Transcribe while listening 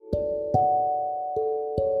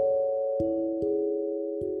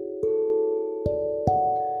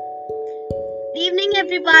evening,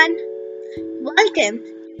 everyone. Welcome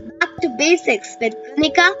back to Basics with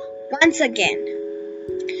Kanika once again.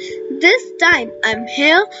 This time I'm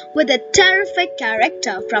here with a terrific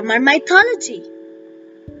character from our mythology.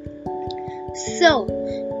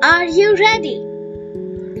 So, are you ready?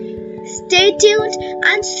 Stay tuned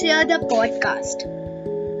and share the podcast.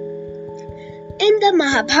 In the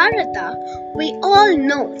Mahabharata, we all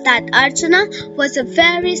know that Arjuna was a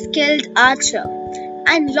very skilled archer,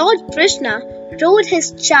 and Lord Krishna rode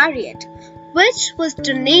his chariot, which was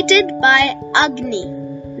donated by Agni,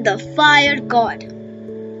 the fire god.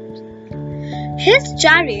 His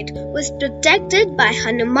chariot was protected by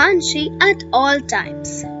Hanumanji at all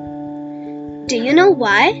times. Do you know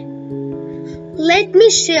why? Let me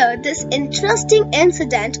share this interesting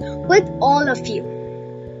incident with all of you.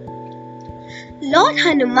 Lord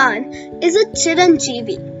Hanuman is a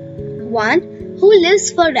Chiranjeevi, one who lives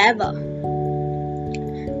forever.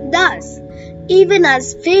 Thus, even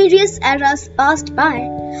as various eras passed by,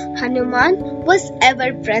 Hanuman was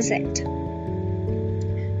ever present.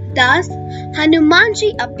 Thus,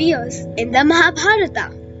 Hanumanji appears in the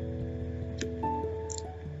Mahabharata.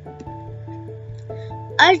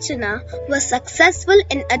 Arjuna was successful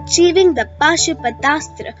in achieving the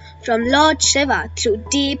Pashupatastra from Lord Shiva through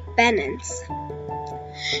deep penance.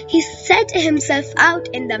 He set himself out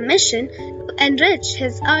in the mission to enrich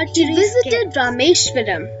his archery. He visited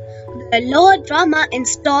Rameshwaram, where Lord Rama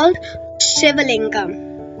installed Shivalingam.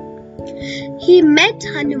 He met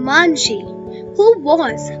Hanumanji, who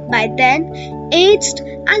was by then aged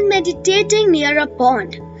and meditating near a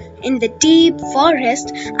pond in the deep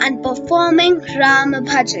forest and performing Rama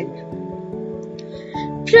Bhajan.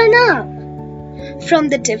 Pranam! From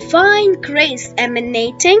the divine grace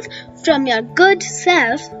emanating from your good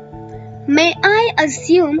self, may I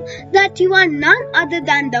assume that you are none other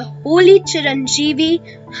than the holy Chiranjeevi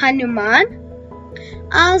Hanuman?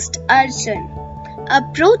 Asked Arjun,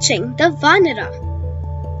 approaching the Vanara.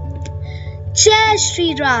 Jai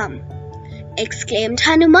Shri Ram! Exclaimed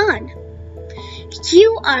Hanuman.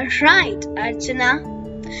 You are right, Arjuna.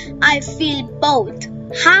 I feel both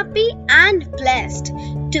happy and blessed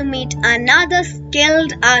to meet another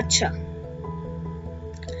skilled archer.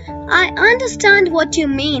 I understand what you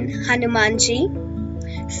mean, Hanumanji,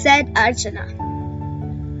 said Arjuna.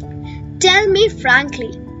 Tell me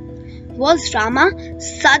frankly, was Rama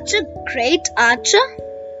such a great archer?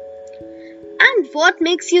 And what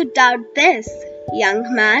makes you doubt this,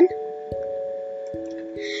 young man?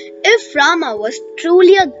 If Rama was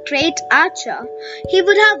truly a great archer, he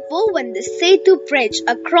would have woven the Setu bridge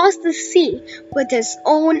across the sea with his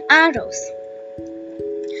own arrows,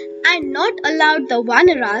 and not allowed the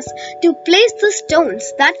Vanaras to place the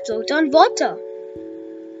stones that float on water.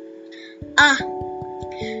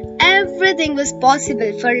 Everything was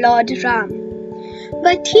possible for Lord Ram,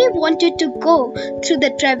 but he wanted to go through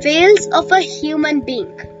the travails of a human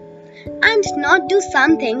being and not do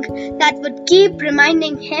something that would keep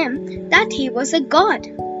reminding him that he was a god.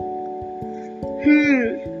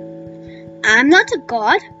 I'm not a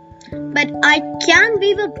god, but I can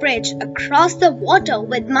weave a bridge across the water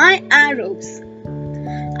with my arrows.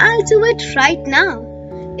 I'll do it right now,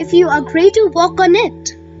 if you agree to walk on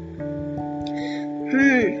it.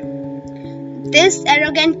 This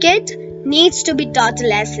arrogant kid needs to be taught a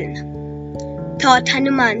lesson, thought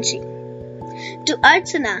Hanumanji. To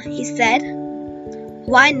Arjuna, he said,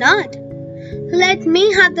 why not? Let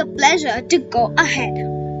me have the pleasure to go ahead.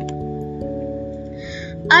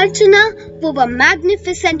 Arjuna wove a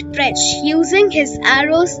magnificent bridge using his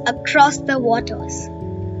arrows across the waters.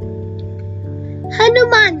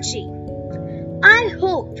 Hanumanji, I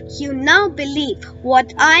hope you now believe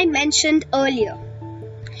what I mentioned earlier.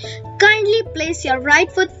 Kindly place your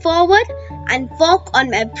right foot forward and walk on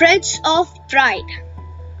my bridge of pride.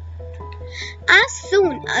 As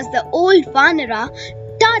soon as the old Vanara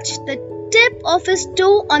touched the tip of his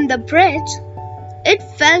toe on the bridge, it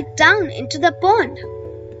fell down into the pond.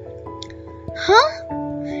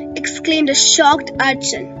 Huh? Exclaimed a shocked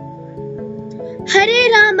Arjun. Hare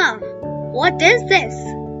Rama, what is this?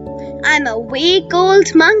 I'm a weak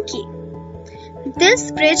old monkey.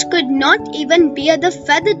 This bridge could not even bear the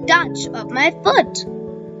feathered touch of my foot.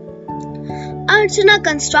 Arjuna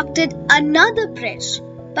constructed another bridge,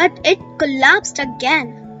 but it collapsed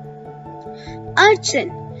again.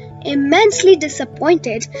 Arjun, immensely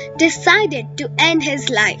disappointed, decided to end his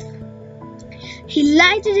life. He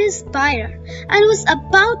lighted his fire and was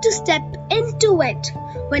about to step into it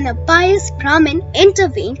when a pious Brahmin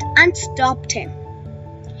intervened and stopped him.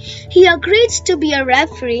 He agreed to be a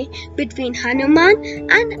referee between Hanuman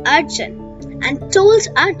and told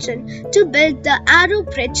Arjun to build the arrow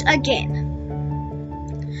bridge again.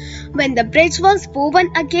 When the bridge was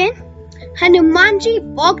woven again, Hanumanji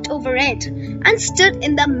walked over it and stood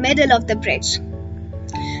in the middle of the bridge.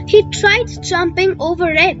 He tried jumping over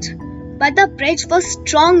it, but the bridge was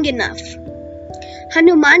strong enough.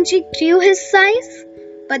 Hanumanji grew his size,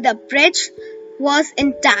 but the bridge was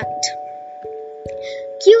intact.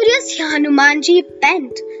 Curious, Hanumanji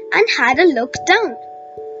bent and had a look down.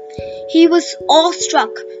 He was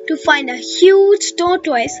awestruck to find a huge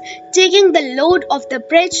tortoise taking the load of the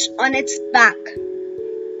bridge on its back.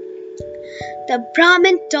 The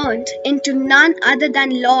Brahmin turned into none other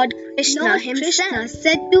than Lord Krishna himself. Krishna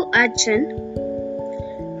said to Arjun,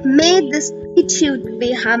 "May this teach you to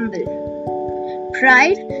be humble.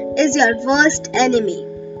 Pride is your worst enemy.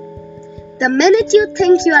 The minute you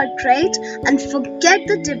think you are great and forget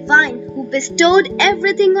the divine who bestowed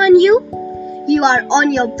everything on you, you are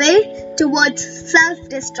on your way towards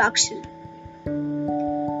self-destruction."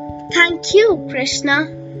 Thank you, Krishna.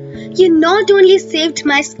 You not only saved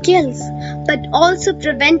my skills, but also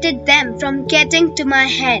prevented them from getting to my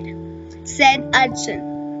head, said Arjun.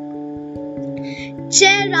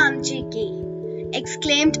 Jai Ramji ki,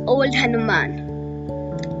 exclaimed old Hanuman.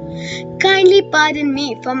 Kindly pardon me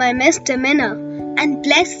for my misdemeanor and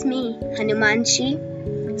bless me, Hanumanji,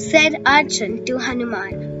 said Arjun to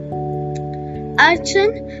Hanuman.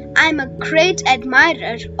 Arjun, I am a great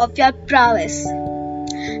admirer of your prowess.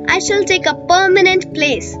 I shall take a permanent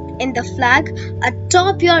place in the flag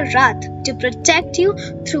atop your Rath to protect you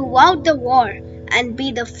throughout the war and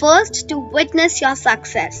be the first to witness your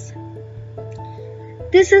success.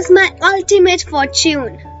 This is my ultimate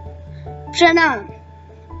fortune. Pranam.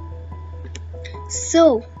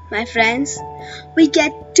 So, my friends, we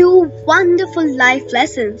get two wonderful life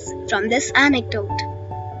lessons from this anecdote.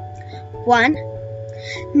 1.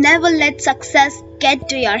 Never let success get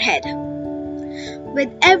to your head.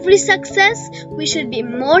 With every success, we should be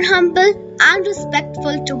more humble and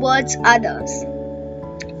respectful towards others.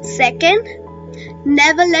 2.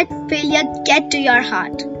 Never let failure get to your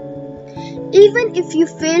heart. Even if you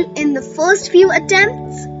fail in the first few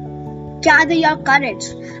attempts, gather your courage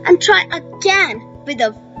and try again with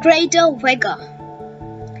a greater vigor.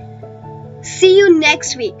 See you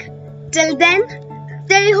next week. Till then,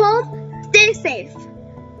 stay home, stay safe.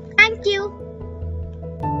 Thank you.